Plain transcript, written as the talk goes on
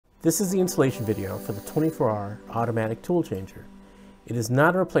This is the installation video for the 24R automatic tool changer. It is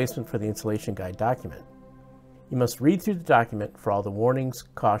not a replacement for the installation guide document. You must read through the document for all the warnings,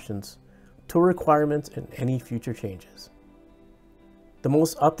 cautions, tool requirements, and any future changes. The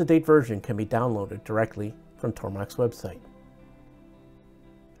most up-to-date version can be downloaded directly from Tormach's website.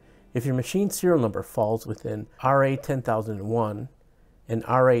 If your machine serial number falls within RA10001 and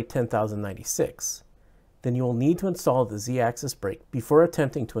RA10096, then you will need to install the Z-axis brake before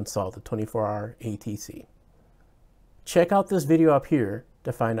attempting to install the 24R ATC. Check out this video up here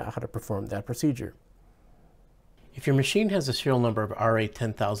to find out how to perform that procedure. If your machine has a serial number of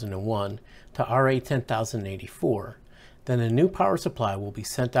RA10001 to RA10084, then a new power supply will be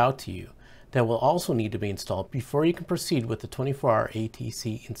sent out to you that will also need to be installed before you can proceed with the 24R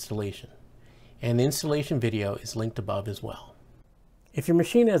ATC installation. And the installation video is linked above as well. If your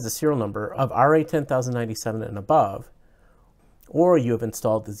machine has a serial number of RA10097 and above, or you have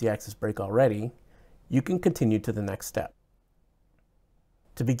installed the Z-axis brake already, you can continue to the next step.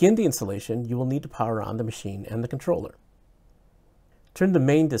 To begin the installation, you will need to power on the machine and the controller. Turn the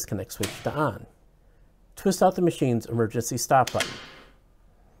main disconnect switch to on. Twist out the machine's emergency stop button.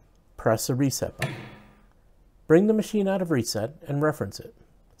 Press the reset button. Bring the machine out of reset and reference it,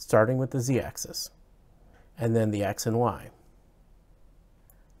 starting with the Z-axis, and then the X and Y.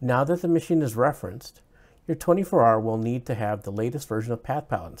 Now that the machine is referenced, your 24R will need to have the latest version of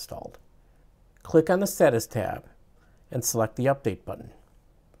PathPilot installed. Click on the Status tab and select the Update button.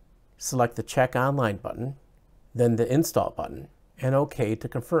 Select the Check Online button, then the Install button, and OK to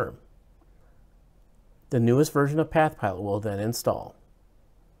confirm. The newest version of PathPilot will then install.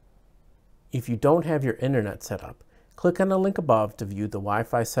 If you don't have your internet set up, click on the link above to view the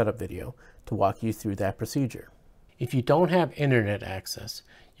Wi-Fi setup video to walk you through that procedure. If you don't have internet access,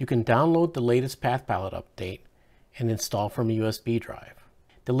 you can download the latest PathPilot update and install from a USB drive.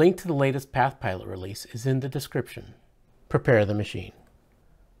 The link to the latest PathPilot release is in the description. Prepare the machine.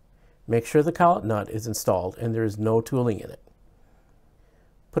 Make sure the collet nut is installed and there is no tooling in it.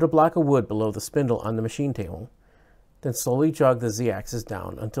 Put a block of wood below the spindle on the machine table, then slowly jog the Z-axis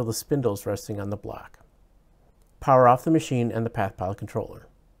down until the spindle is resting on the block. Power off the machine and the PathPilot controller.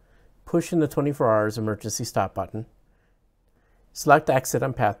 Push in the 24R's emergency stop button. Select Exit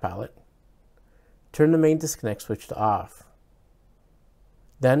on PathPilot. Turn the main disconnect switch to off.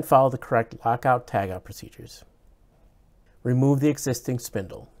 Then follow the correct lockout tagout procedures. Remove the existing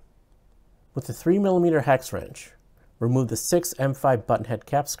spindle. With the 3mm hex wrench, remove the 6 M5 button head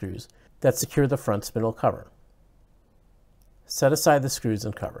cap screws that secure the front spindle cover. Set aside the screws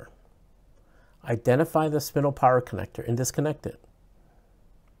and cover. Identify the spindle power connector and disconnect it.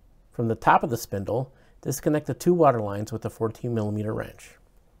 From the top of the spindle, disconnect the 2 water lines with a 14mm wrench.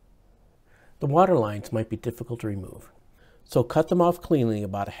 The water lines might be difficult to remove, so cut them off cleanly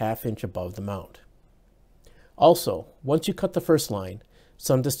about a ½ inch above the mount. Also, once you cut the first line,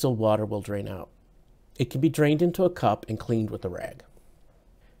 some distilled water will drain out. It can be drained into a cup and cleaned with a rag.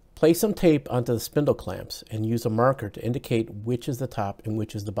 Place some tape onto the spindle clamps and use a marker to indicate which is the top and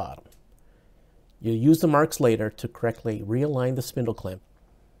which is the bottom. You'll use the marks later to correctly realign the spindle clamp.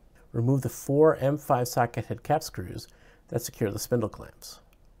 Remove the 4 M5 socket head cap screws that secure the spindle clamps.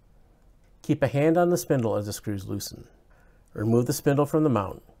 Keep a hand on the spindle as the screws loosen. Remove the spindle from the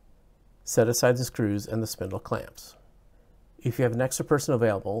mount. Set aside the screws and the spindle clamps. If you have an extra person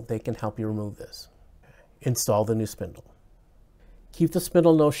available, they can help you remove this. Install the new spindle. Keep the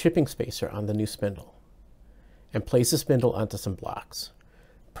spindle nose shipping spacer on the new spindle. And place the spindle onto some blocks,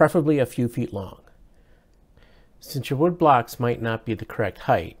 preferably a few feet long. Since your wood blocks might not be the correct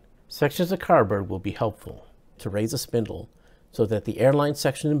height, sections of cardboard will be helpful to raise a spindle so that the Airlines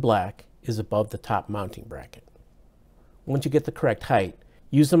section in black is above the top mounting bracket. Once you get the correct height,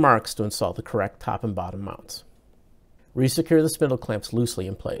 use the marks to install the correct top and bottom mounts. Resecure the spindle clamps loosely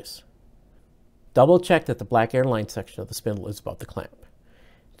in place. Double check that the black Airlines section of the spindle is above the clamp.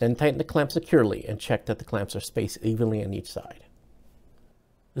 Then tighten the clamp securely and check that the clamps are spaced evenly on each side.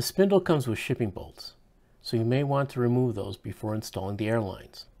 The spindle comes with shipping bolts, so you may want to remove those before installing the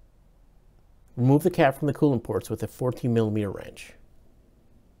Airlines. Remove the cap from the coolant ports with a 14mm wrench.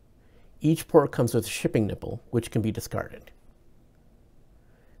 Each port comes with a shipping nipple, which can be discarded.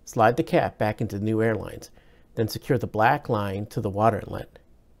 Slide the cap back into the new Airlines, then secure the black line to the water inlet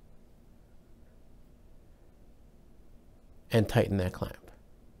and tighten that clamp.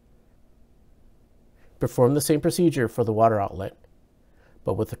 Perform the same procedure for the water outlet,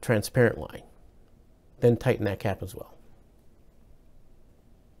 but with a transparent line. Then tighten that cap as well.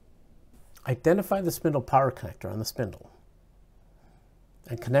 Identify the spindle power connector on the spindle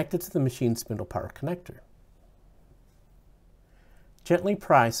and connect it to the machine spindle power connector. Gently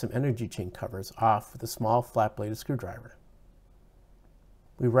pry some energy chain covers off with a small flat-bladed screwdriver.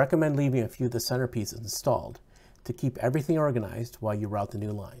 We recommend leaving a few of the centerpieces installed to keep everything organized while you route the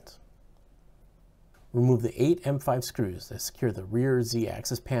new lines. Remove the 8 M5 screws that secure the rear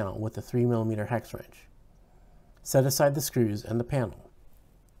Z-axis panel with the 3mm hex wrench. Set aside the screws and the panel.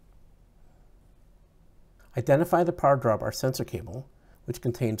 Identify the power drawbar sensor cable, which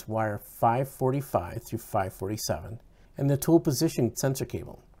contains wire 545 through 547, and the tool position sensor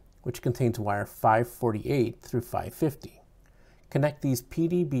cable, which contains wire 548 through 550. Connect these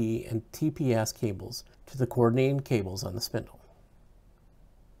PDB and TPS cables to the coordinating cables on the spindle.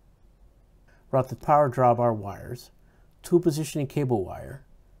 Route the power drawbar wires, tool positioning cable wire,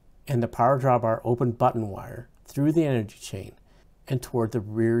 and the power drawbar open button wire through the energy chain and toward the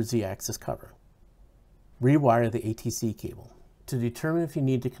rear Z-axis cover. Rewire the ATC cable. To determine if you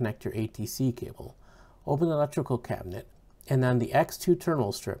need to connect your ATC cable, open the electrical cabinet and on the X2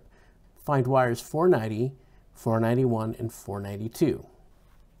 terminal strip, find wires 490, 491, and 492.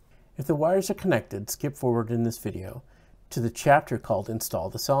 If the wires are connected, skip forward in this video to the chapter called Install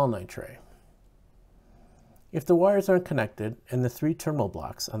the Solenoid Tray. If the wires aren't connected and the 3 terminal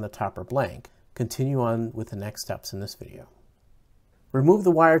blocks on the top are blank, continue on with the next steps in this video. Remove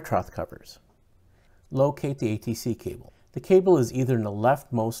the wire trough covers. Locate the ATC cable. The cable is either in the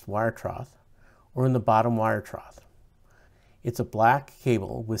leftmost wire trough or in the bottom wire trough. It's a black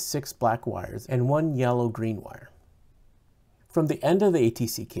cable with 6 black wires and 1 yellow-green wire. From the end of the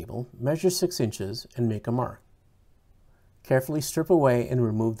ATC cable, measure 6 inches and make a mark. Carefully strip away and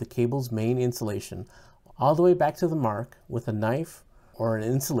remove the cable's main insulation all the way back to the mark with a knife or an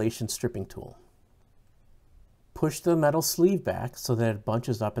insulation stripping tool. Push the metal sleeve back so that it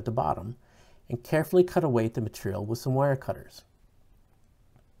bunches up at the bottom and carefully cut away the material with some wire cutters.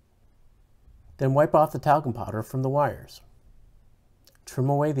 Then wipe off the talcum powder from the wires. Trim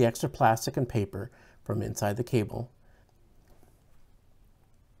away the extra plastic and paper from inside the cable.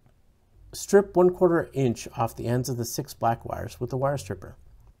 Strip 1/4 inch off the ends of the 6 black wires with the wire stripper.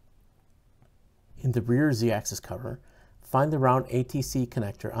 In the rear Z-axis cover, find the round ATC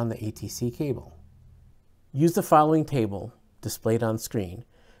connector on the ATC cable. Use the following table, displayed on screen,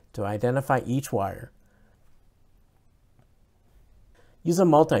 to identify each wire. Use a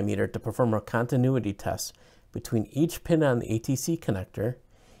multimeter to perform a continuity test between each pin on the ATC connector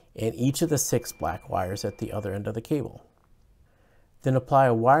and each of the 6 black wires at the other end of the cable. Then apply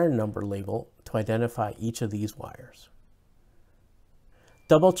a wire number label to identify each of these wires.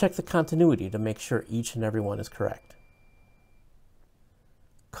 Double check the continuity to make sure each and every one is correct.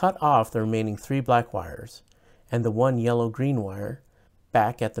 Cut off the remaining 3 black wires and the 1 yellow-green wire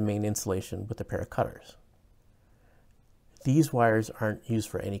back at the main insulation with a pair of cutters. These wires aren't used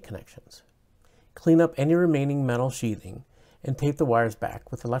for any connections. Clean up any remaining metal sheathing and tape the wires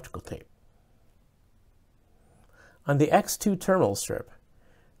back with electrical tape. On the X2 terminal strip,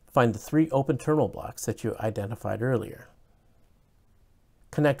 find the 3 open terminal blocks that you identified earlier.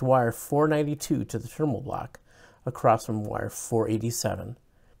 Connect wire 492 to the terminal block across from wire 487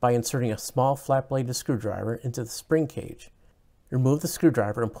 by inserting a small flat-bladed screwdriver into the spring cage. Remove the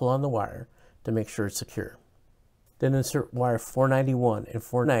screwdriver and pull on the wire to make sure it's secure. Then insert wire 491 and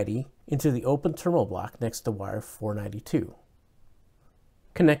 490 into the open terminal block next to wire 492.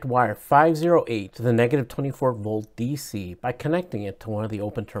 Connect wire 508 to the negative 24 volt DC by connecting it to one of the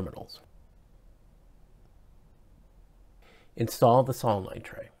open terminals. Install the solenoid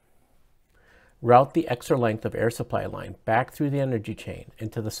tray. Route the extra length of air supply line back through the energy chain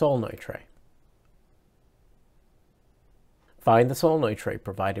into the solenoid tray. Find the solenoid tray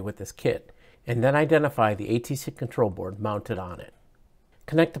provided with this kit and then identify the ATC control board mounted on it.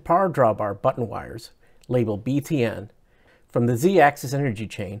 Connect the power drawbar button wires, labeled BTN, from the Z-axis energy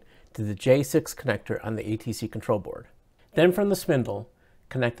chain to the J6 connector on the ATC control board. Then from the spindle,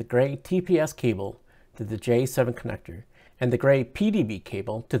 connect the gray TPS cable to the J7 connector and the gray PDB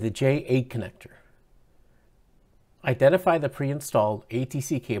cable to the J8 connector. Identify the pre-installed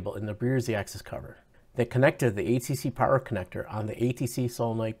ATC cable in the rear Z-axis cover that connected to the ATC power connector on the ATC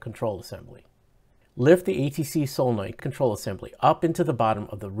solenoid control assembly. Lift the ATC solenoid control assembly up into the bottom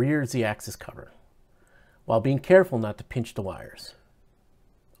of the rear Z-axis cover, while being careful not to pinch the wires.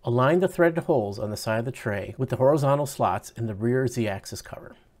 Align the threaded holes on the side of the tray with the horizontal slots in the rear Z-axis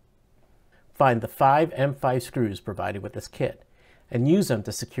cover. Find the 5 M5 screws provided with this kit and use them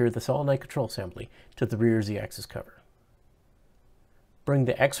to secure the solenoid control assembly to the rear Z-axis cover. Bring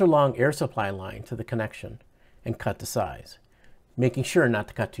the extra long air supply line to the connection and cut to size, making sure not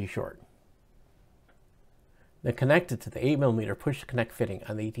to cut too short. Then connect it to the 8mm push-to-connect fitting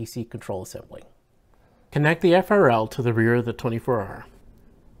on the ATC control assembly. Connect the FRL to the rear of the 24R.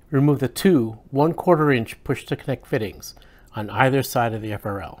 Remove the two 1/4 inch push-to-connect fittings on either side of the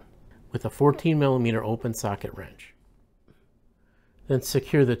FRL with a 14mm open socket wrench. Then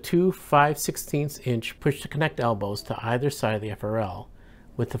secure the two 5/16 inch push-to-connect elbows to either side of the FRL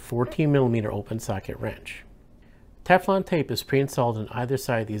with a 14mm open socket wrench. Teflon tape is pre-installed on either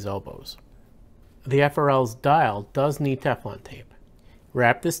side of these elbows. The FRL's dial does need Teflon tape.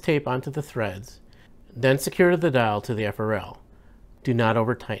 Wrap this tape onto the threads, then secure the dial to the FRL. Do not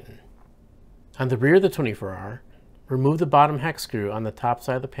over-tighten. On the rear of the 24R, remove the bottom hex screw on the top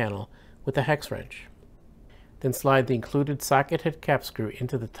side of the panel with a hex wrench. Then slide the included socket head cap screw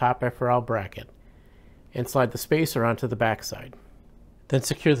into the top FRL bracket and slide the spacer onto the back side. Then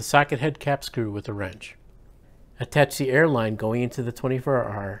secure the socket head cap screw with a wrench. Attach the air line going into the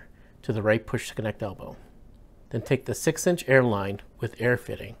 24R to the right push-to-connect elbow. Then take the 6-inch air line with air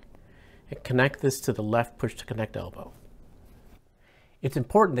fitting and connect this to the left push-to-connect elbow. It's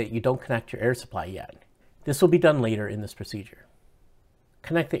important that you don't connect your air supply yet. This will be done later in this procedure.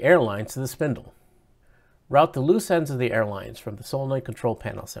 Connect the air lines to the spindle. Route the loose ends of the air lines from the solenoid control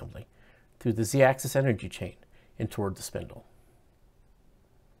panel assembly through the Z-axis energy chain and toward the spindle.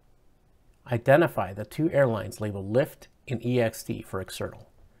 Identify the two air lines labeled lift and EXT for external.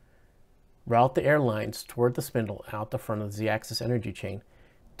 Route the air lines toward the spindle out the front of the Z-axis energy chain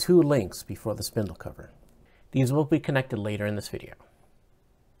 2 links before the spindle cover. These will be connected later in this video.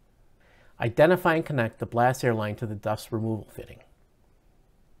 Identify and connect the blast air line to the dust removal fitting.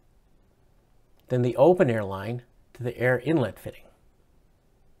 Then the open air line to the air inlet fitting.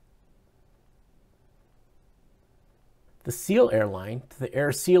 The seal air line to the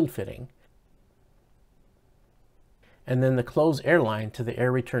air sealed fitting, and then the closed air line to the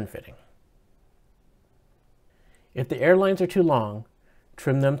air return fitting. If the air lines are too long,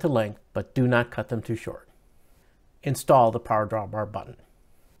 trim them to length, but do not cut them too short. Install the power drawbar button.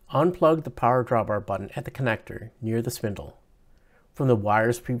 Unplug the power drawbar button at the connector near the spindle from the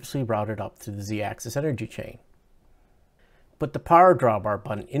wires previously routed up through the Z-axis energy chain. Put the power drawbar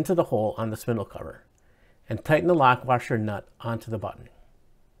button into the hole on the spindle cover and tighten the lock washer nut onto the button.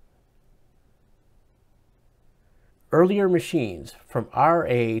 Earlier machines from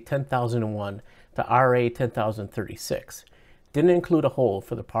RA10001 to RA10036 didn't include a hole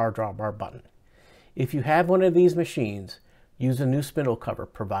for the power drawbar button. If you have one of these machines, use a new spindle cover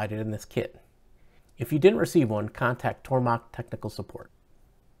provided in this kit. If you didn't receive one, contact Tormach technical support.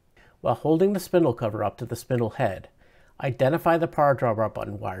 While holding the spindle cover up to the spindle head, identify the power drawbar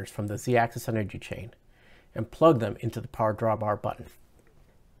button wires from the Z-axis energy chain and plug them into the power drawbar button.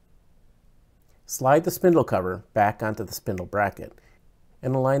 Slide the spindle cover back onto the spindle bracket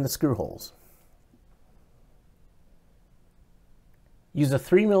and align the screw holes. Use a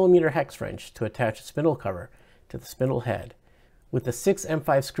 3mm hex wrench to attach the spindle cover to the spindle head with the 6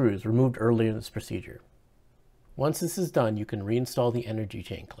 M5 screws removed earlier in this procedure. Once this is done, you can reinstall the energy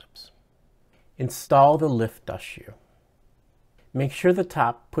chain clips. Install the lift dust shoe. Make sure the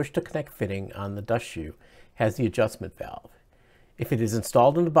top push-to-connect fitting on the dust shoe has the adjustment valve. If it is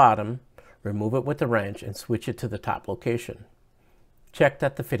installed in the bottom, remove it with the wrench and switch it to the top location. Check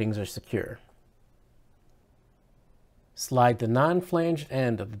that the fittings are secure. Slide the non-flanged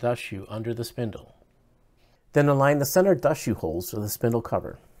end of the dust shoe under the spindle. Then align the center dust shoe holes to the spindle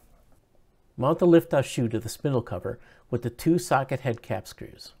cover. Mount the lift dust shoe to the spindle cover with the 2 socket head cap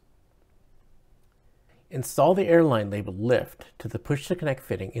screws. Install the air line labeled lift to the push-to-connect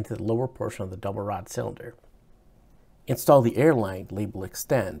fitting into the lower portion of the double rod cylinder. Install the air line labeled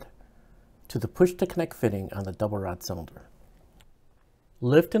extend to the push-to-connect fitting on the double rod cylinder.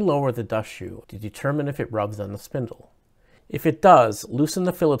 Lift and lower the dust shoe to determine if it rubs on the spindle. If it does, loosen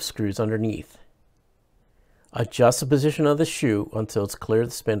the Phillips screws underneath. Adjust the position of the shoe until it's clear of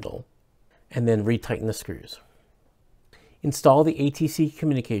the spindle, and then retighten the screws. Install the ATC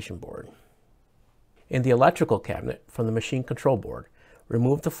communication board. In the electrical cabinet from the machine control board,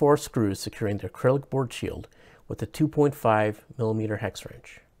 remove the 4 screws securing the acrylic board shield with a 2.5mm hex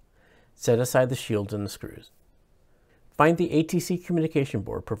wrench. Set aside the shields and the screws. Find the ATC communication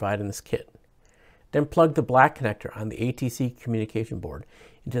board provided in this kit. Then plug the black connector on the ATC communication board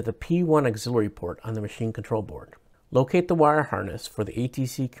into the P1 auxiliary port on the machine control board. Locate the wire harness for the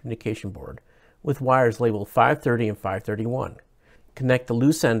ATC communication board with wires labeled 530 and 531. Connect the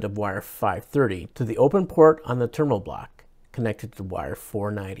loose end of wire 530 to the open port on the terminal block connected to wire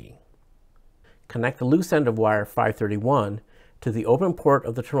 490. Connect the loose end of wire 531 to the open port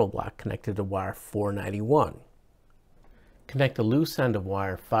of the terminal block connected to wire 491. Connect the loose end of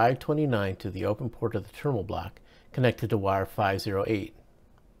wire 529 to the open port of the terminal block connected to wire 508.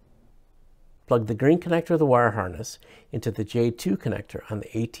 Plug the green connector of the wire harness into the J2 connector on the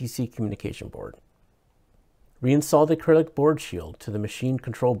ATC communication board. Reinstall the acrylic board shield to the machine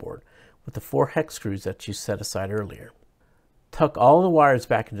control board with the 4 hex screws that you set aside earlier. Tuck all the wires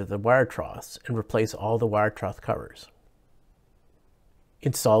back into the wire troughs and replace all the wire trough covers.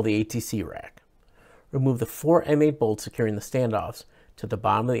 Install the ATC rack. Remove the 4 M8 bolts securing the standoffs to the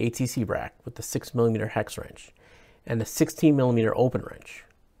bottom of the ATC rack with the 6mm hex wrench and the 16mm open wrench.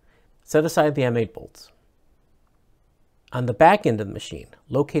 Set aside the M8 bolts. On the back end of the machine,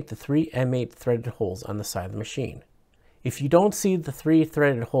 locate the 3 M8 threaded holes on the side of the machine. If you don't see the 3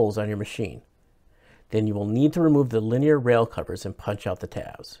 threaded holes on your machine, then you will need to remove the linear rail covers and punch out the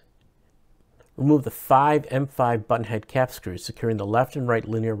tabs. Remove the 5 M5 button head cap screws securing the left and right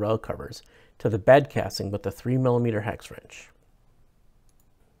linear rail covers to the bed casting with the 3mm hex wrench.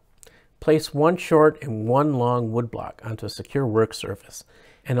 Place 1 short and 1 long wood block onto a secure work surface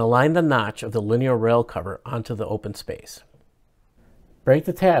and align the notch of the linear rail cover onto the open space. Break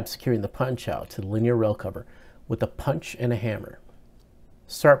the tab securing the punch out to the linear rail cover with a punch and a hammer.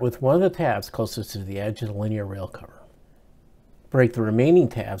 Start with one of the tabs closest to the edge of the linear rail cover. Break the remaining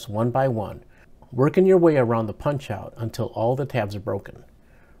tabs one by one, working your way around the punch out until all the tabs are broken.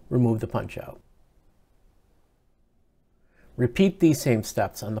 Remove the punch out. Repeat these same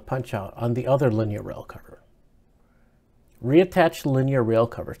steps on the punch out on the other linear rail cover. Reattach the linear rail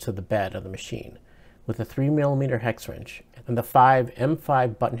cover to the bed of the machine with a 3mm hex wrench and the 5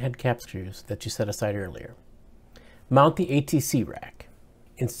 M5 button head cap screws that you set aside earlier. Mount the ATC rack.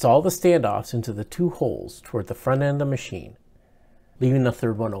 Install the standoffs into the 2 holes toward the front end of the machine, leaving the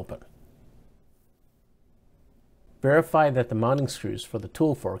 3rd one open. Verify that the mounting screws for the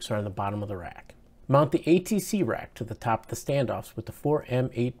tool forks are on the bottom of the rack. Mount the ATC rack to the top of the standoffs with the 4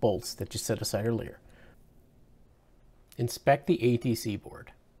 M8 bolts that you set aside earlier. Inspect the ATC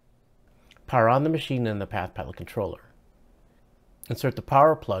board. Power on the machine and the PathPilot controller. Insert the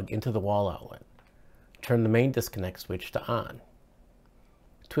power plug into the wall outlet. Turn the main disconnect switch to on.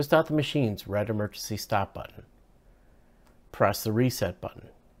 Twist out the machine's red emergency stop button. Press the reset button.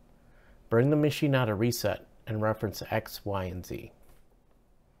 Bring the machine out of reset and reference X, Y, and Z.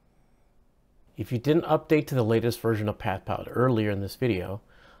 If you didn't update to the latest version of PathPilot earlier in this video,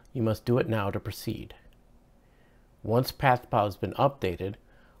 you must do it now to proceed. Once PathPilot has been updated,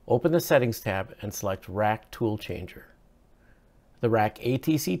 open the Settings tab and select Rack Tool Changer. The Rack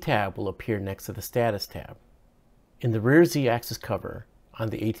ATC tab will appear next to the Status tab. In the rear Z-axis cover on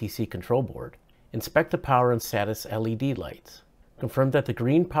the ATC control board, inspect the power and status LED lights. Confirm that the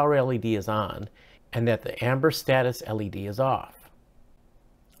green power LED is on and that the amber status LED is off.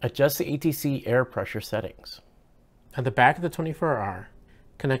 Adjust the ATC air pressure settings. At the back of the 24R,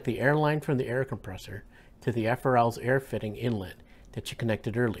 connect the air line from the air compressor to the FRL's air fitting inlet that you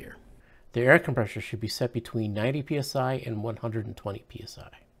connected earlier. The air compressor should be set between 90 psi and 120 psi.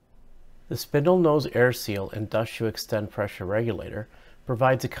 The spindle nose air seal and dust shoe extend pressure regulator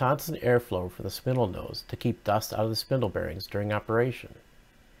provides a constant airflow for the spindle nose to keep dust out of the spindle bearings during operation.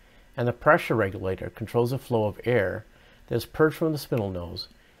 And the pressure regulator controls the flow of air that is purged from the spindle nose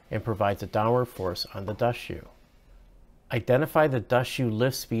and provides a downward force on the dust shoe. Identify the dust shoe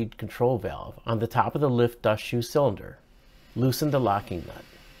lift speed control valve on the top of the lift dust shoe cylinder. Loosen the locking nut.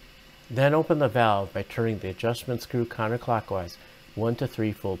 Then open the valve by turning the adjustment screw counterclockwise 1 to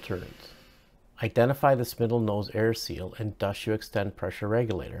 3 full turns. Identify the spindle nose air seal and dust shoe extend pressure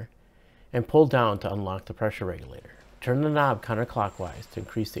regulator and pull down to unlock the pressure regulator. Turn the knob counterclockwise to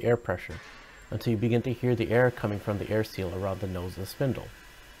increase the air pressure until you begin to hear the air coming from the air seal around the nose of the spindle.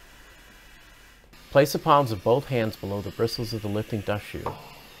 Place the palms of both hands below the bristles of the lifting dust shoe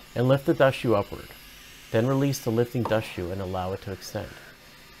and lift the dust shoe upward. Then release the lifting dust shoe and allow it to extend.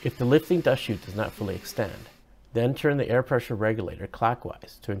 If the lifting dust shoe does not fully extend, then turn the air pressure regulator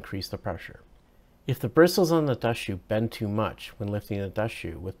clockwise to increase the pressure. If the bristles on the dust shoe bend too much when lifting the dust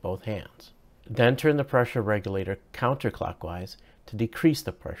shoe with both hands, then turn the pressure regulator counterclockwise to decrease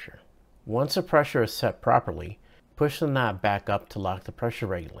the pressure. Once the pressure is set properly, push the knob back up to lock the pressure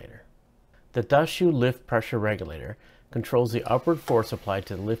regulator. The dust shoe lift pressure regulator controls the upward force applied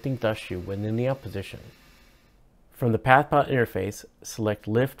to the lifting dust shoe when in the up position. From the PathPilot interface, select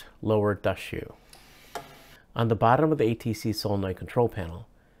Lift Lower Dust Shoe. On the bottom of the ATC solenoid control panel,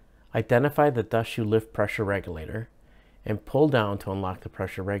 identify the dust shoe lift pressure regulator and pull down to unlock the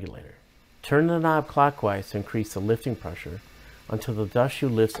pressure regulator. Turn the knob clockwise to increase the lifting pressure until the dust shoe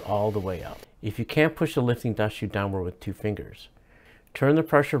lifts all the way up. If you can't push the lifting dust shoe downward with 2 fingers, turn the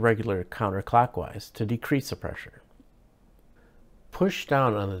pressure regulator counterclockwise to decrease the pressure. Push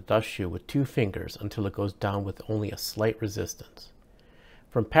down on the dust shoe with 2 fingers until it goes down with only a slight resistance.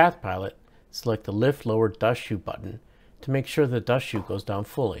 From PathPilot, select the Lift Lower Dust Chute button to make sure the dust chute goes down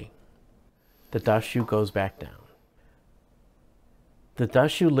fully. The dust chute goes back down. The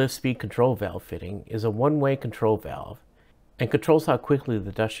dust chute lift speed control valve fitting is a one-way control valve and controls how quickly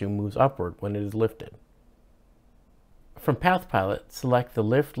the dust chute moves upward when it is lifted. From PathPilot, select the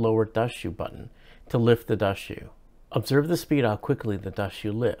Lift Lower Dust Chute button to lift the dust chute. Observe the speed how quickly the dust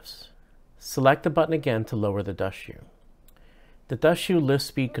chute lifts. Select the button again to lower the dust chute. The dust chute lift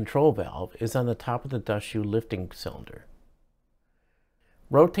speed control valve is on the top of the dust chute lifting cylinder.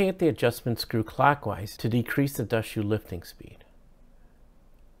 Rotate the adjustment screw clockwise to decrease the dust chute lifting speed.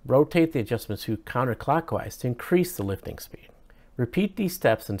 Rotate the adjustment screw counterclockwise to increase the lifting speed. Repeat these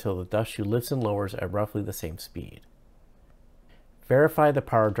steps until the dust chute lifts and lowers at roughly the same speed. Verify the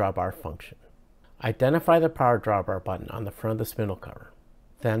power drawbar function. Identify the power drawbar button on the front of the spindle cover.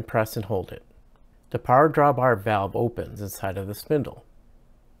 Then press and hold it. The power drawbar valve opens inside of the spindle.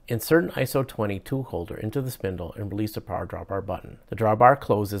 Insert an ISO 20 tool holder into the spindle and release the power drawbar button. The drawbar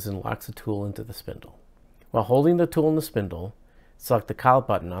closes and locks the tool into the spindle. While holding the tool in the spindle, select the collet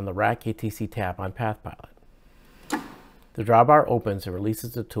button on the Rack ATC tab on PathPilot. The drawbar opens and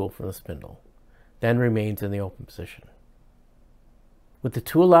releases the tool from the spindle, then remains in the open position. With the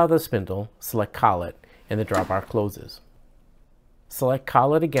tool out of the spindle, select collet and the drawbar closes. Select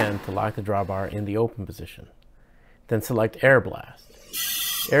collet again to lock the drawbar in the open position. Then select Air Blast.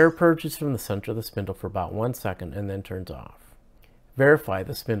 Air purges from the center of the spindle for about 1 second and then turns off. Verify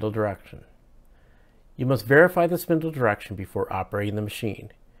the spindle direction. You must verify the spindle direction before operating the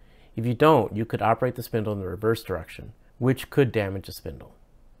machine. If you don't, you could operate the spindle in the reverse direction, which could damage the spindle.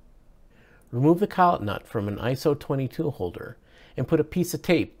 Remove the collet nut from an ISO 20 tool holder and put a piece of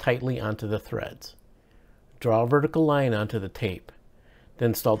tape tightly onto the threads. Draw a vertical line onto the tape, then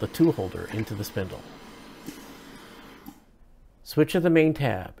install the tool holder into the spindle. Switch to the main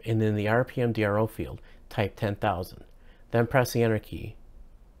tab and in the RPM DRO field, type 10,000, then press the Enter key.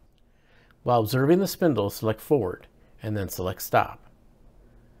 While observing the spindle, select Forward and then select Stop.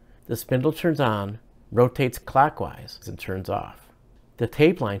 The spindle turns on, rotates clockwise, and turns off. The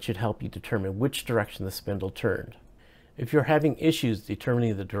tape line should help you determine which direction the spindle turned. If you're having issues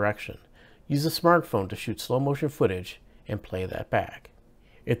determining the direction, use a smartphone to shoot slow motion footage and play that back.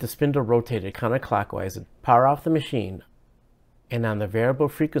 If the spindle rotated counterclockwise, power off the machine, and on the variable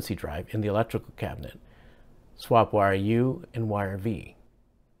frequency drive in the electrical cabinet, swap wire U and wire V.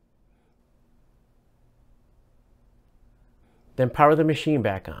 Then power the machine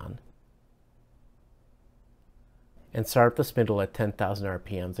back on and start up the spindle at 10,000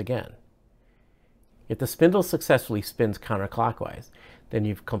 RPMs again. If the spindle successfully spins counterclockwise, then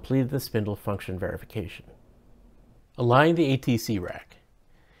you've completed the spindle function verification. Align the ATC rack.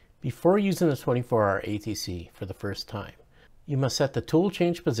 Before using the 24R ATC for the first time, you must set the tool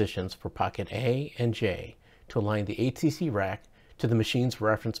change positions for pocket A and J to align the ATC rack to the machine's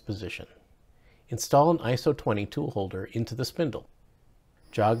reference position. Install an ISO 20 tool holder into the spindle.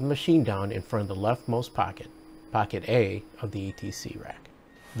 Jog the machine down in front of the leftmost pocket, pocket A of the ATC rack.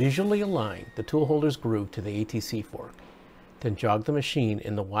 Visually align the tool holder's groove to the ATC fork. Then jog the machine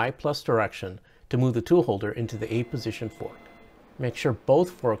in the Y+ direction to move the tool holder into the A position fork. Make sure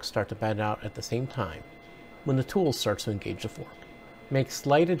both forks start to bend out at the same time when the tool starts to engage the fork. Make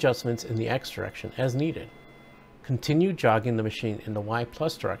slight adjustments in the X direction as needed. Continue jogging the machine in the Y+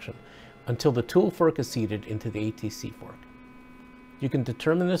 direction until the tool fork is seated into the ATC fork. You can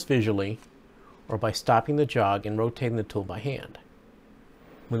determine this visually or by stopping the jog and rotating the tool by hand.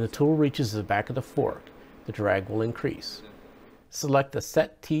 When the tool reaches the back of the fork, the drag will increase. Select the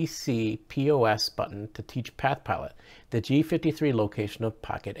Set TC POS button to teach PathPilot the G53 location of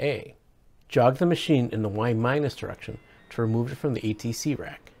pocket A. Jog the machine in the Y- direction to remove it from the ATC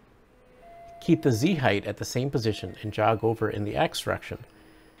rack. Keep the Z height at the same position and jog over in the X direction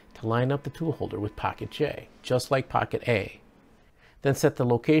to line up the tool holder with pocket J, just like pocket A. Then set the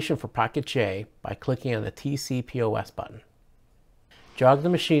location for pocket J by clicking on the TC POS button. Jog the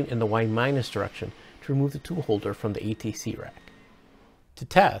machine in the Y- direction to remove the tool holder from the ATC rack. To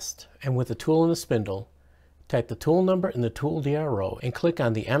test, and with the tool in the spindle, type the tool number in the tool DRO and click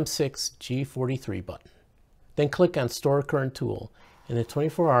on the M6G43 button. Then click on Store Current Tool, and the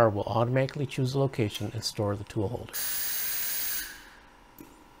 24R will automatically choose the location and store the tool holder.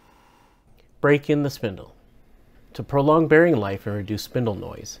 Break in the spindle. To prolong bearing life and reduce spindle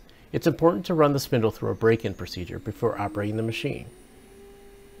noise, it's important to run the spindle through a break-in procedure before operating the machine.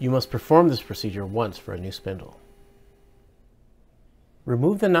 You must perform this procedure once for a new spindle.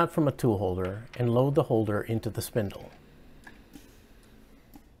 Remove the nut from a tool holder and load the holder into the spindle.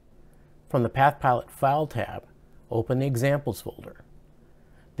 From the PathPilot File tab, open the Examples folder.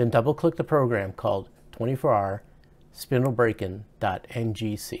 Then double-click the program called 24R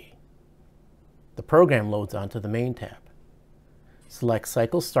spindlebreakin.ngc. The program loads onto the main tab. Select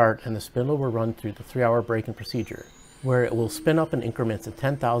Cycle Start and the spindle will run through the 3-hour break-in procedure, where it will spin up in increments of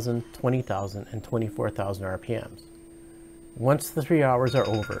 10,000, 20,000, and 24,000 RPMs. Once the 3 hours are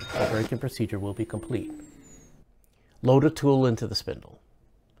over, the break-in procedure will be complete. Load a tool into the spindle.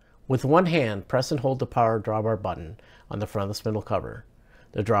 With one hand, press and hold the power drawbar button on the front of the spindle cover.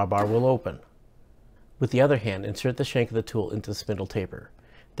 The drawbar will open. With the other hand, insert the shank of the tool into the spindle taper,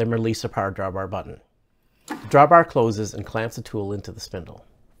 then release the power drawbar button. The drawbar closes and clamps the tool into the spindle.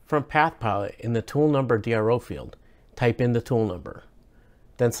 From PathPilot, in the tool number DRO field, type in the tool number.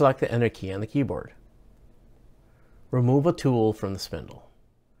 Then select the Enter key on the keyboard. Remove a tool from the spindle.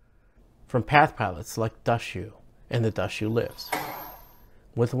 From PathPilot, select Dust Shoe, and the dust shoe lifts.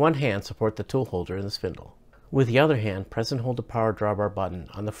 With one hand, support the tool holder in the spindle. With the other hand, press and hold the power drawbar button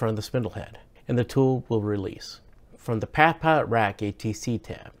on the front of the spindle head, and the tool will release. From the PathPilot Rack ATC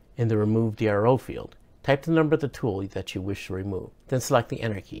tab, in the Remove DRO field, type the number of the tool that you wish to remove, then select the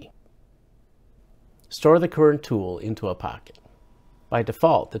Enter key. Store the current tool into a pocket. By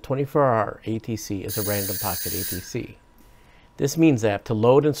default, the 24R ATC is a random pocket ATC. This means that to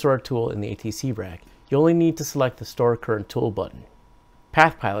load and store a tool in the ATC rack, you only need to select the Store Current Tool button.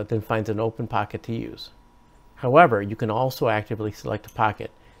 PathPilot then finds an open pocket to use. However, you can also actively select a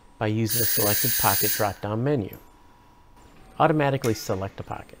pocket by using the Selected Pocket drop-down menu. Automatically select a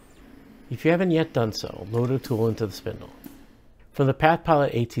pocket. If you haven't yet done so, load a tool into the spindle. From the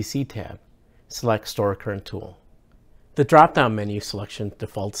PathPilot ATC tab, select Store Current Tool. The drop-down menu selection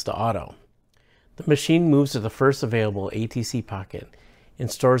defaults to Auto. The machine moves to the first available ATC pocket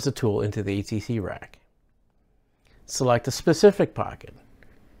and stores the tool into the ATC rack. Select a specific pocket.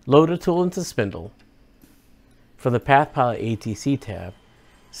 Load a tool into the spindle. From the PathPilot ATC tab,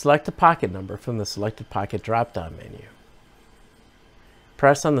 select a pocket number from the Selected Pocket drop-down menu.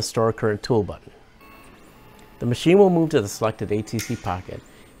 Press on the Store Current Tool button. The machine will move to the selected ATC pocket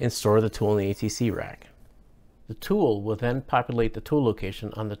and store the tool in the ATC rack. The tool will then populate the tool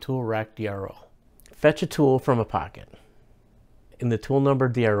location on the tool rack DRO. Fetch a tool from a pocket. In the tool number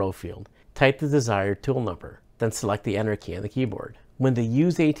DRO field, type the desired tool number, then select the Enter key on the keyboard. When the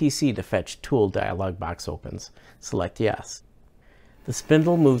Use ATC to Fetch Tool dialog box opens, select Yes. The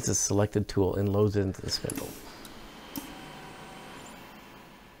spindle moves the selected tool and loads it into the spindle.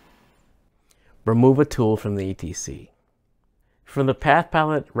 Remove a tool from the ATC. From the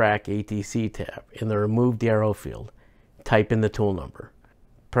PathPilot Rack ATC tab, in the Remove DRO field, type in the tool number.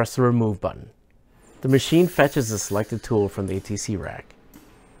 Press the Remove button. The machine fetches the selected tool from the ATC rack,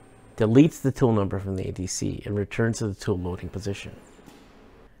 deletes the tool number from the ATC, and returns to the tool loading position.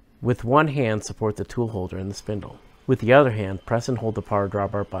 With one hand, support the tool holder in the spindle. With the other hand, press and hold the power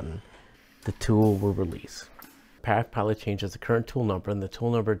drawbar button. The tool will release. PathPilot changes the current tool number and the tool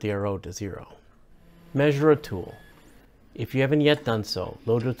number DRO to 0. Measure a tool. If you haven't yet done so,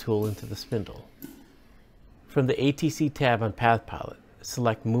 load a tool into the spindle. From the ATC tab on PathPilot,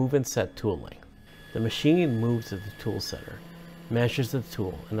 select Move and Set Tool Length. The machine moves to the tool setter, measures the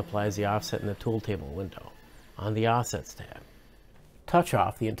tool, and applies the offset in the tool table window on the Offsets tab. Touch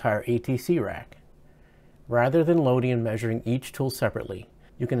off the entire ATC rack. Rather than loading and measuring each tool separately,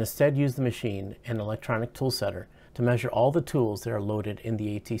 you can instead use the machine and electronic tool setter to measure all the tools that are loaded in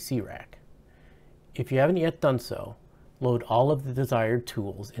the ATC rack. If you haven't yet done so, load all of the desired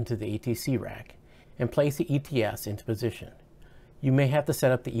tools into the ATC rack and place the ETS into position. You may have to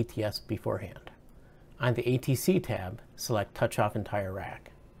set up the ETS beforehand. On the ATC tab, select Touch Off Entire Rack.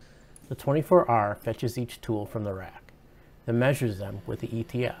 The 24R fetches each tool from the rack, then measures them with the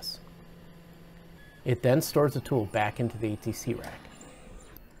ETS. It then stores the tool back into the ATC rack.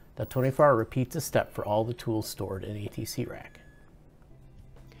 The 24R repeats the step for all the tools stored in the ATC rack.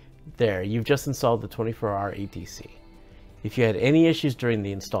 There, you've just installed the 24R ATC. If you had any issues during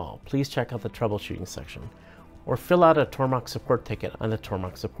the install, please check out the troubleshooting section or fill out a Tormach support ticket on the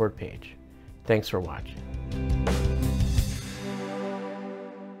Tormach support page. Thanks for watching.